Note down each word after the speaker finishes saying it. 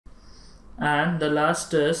and the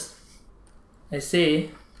last is I say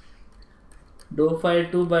dou phi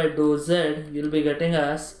 2 by dou z, you'll be getting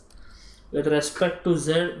as with respect to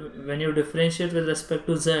z, when you differentiate with respect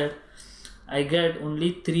to z, I get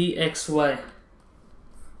only 3xy.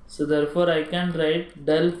 So therefore I can write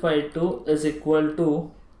del phi 2 is equal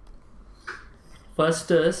to, first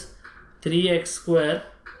is 3x square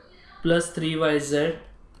plus 3yz,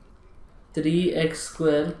 3x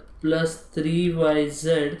square plus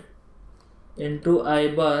 3yz into I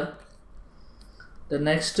bar. The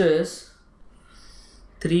next is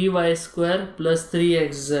 3y square plus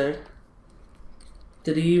 3xz,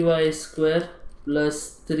 3y square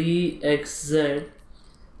plus 3xz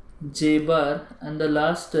j bar, and the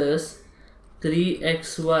last is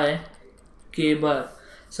 3xy k bar.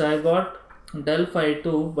 So I got del phi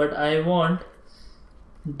 2, but I want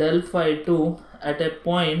del phi 2 at a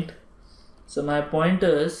point. So my point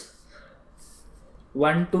is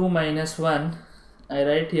 1 2 minus 1, I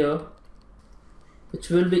write here, which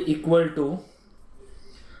will be equal to,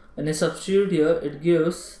 when I substitute here, it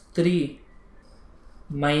gives 3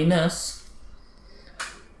 minus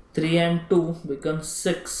 3 and 2 becomes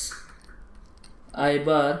 6 I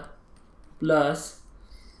bar plus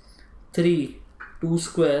 3 2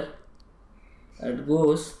 square, that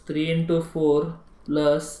goes 3 into 4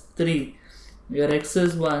 plus 3. Your x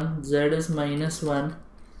is 1, z is minus 1,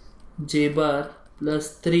 j bar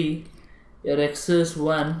plus 3, your x is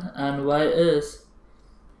 1 and y is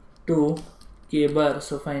 2 k bar.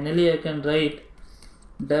 So finally I can write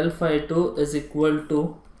del phi 2 is equal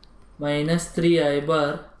to minus 3 I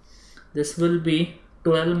bar. This will be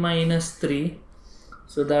 12 minus 3,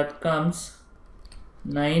 so that comes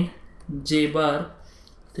 9 j bar,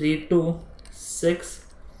 3 2 6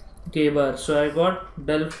 k bar. So I got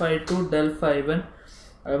del phi 2, del phi 1.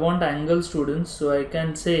 I want angle, students, so I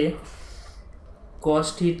can say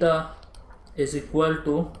cos theta is equal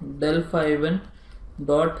to del phi 1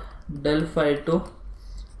 dot del phi 2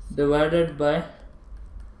 divided by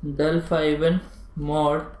del phi 1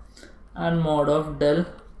 mod and mod of del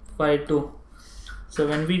phi 2. So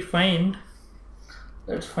when we find,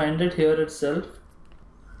 let's find it here itself.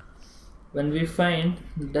 When we find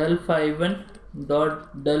del phi 1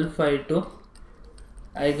 dot del phi 2,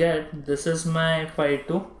 I get, this is my phi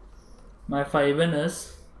 2, my phi 1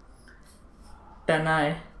 is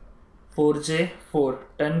 10i 4j 4,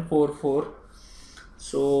 10 4 4.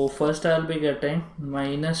 So first I'll be getting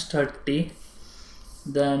minus 30,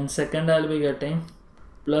 then second I'll be getting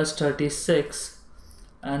plus 36,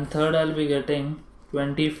 and third I'll be getting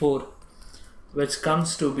 24, which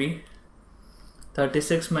comes to be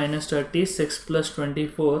 36 minus 30, 6 plus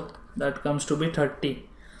 24, that comes to be 30.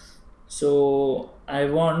 So I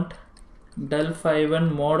want del phi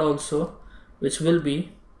 1 mod also, which will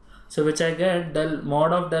be, so which I get, del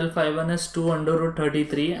mod of del phi 1 is 2 under root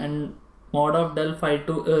 33 and mod of del phi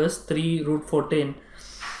 2 is 3 root 14.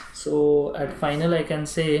 So at final I can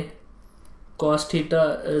say cos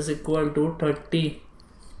theta is equal to 30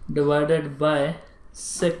 divided by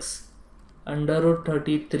 6 under root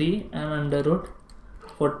 33 and under root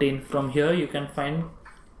 14. From here you can find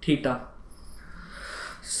theta.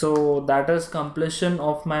 So that is completion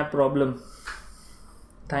of my problem.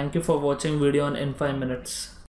 Thank you for watching video in 5 minutes.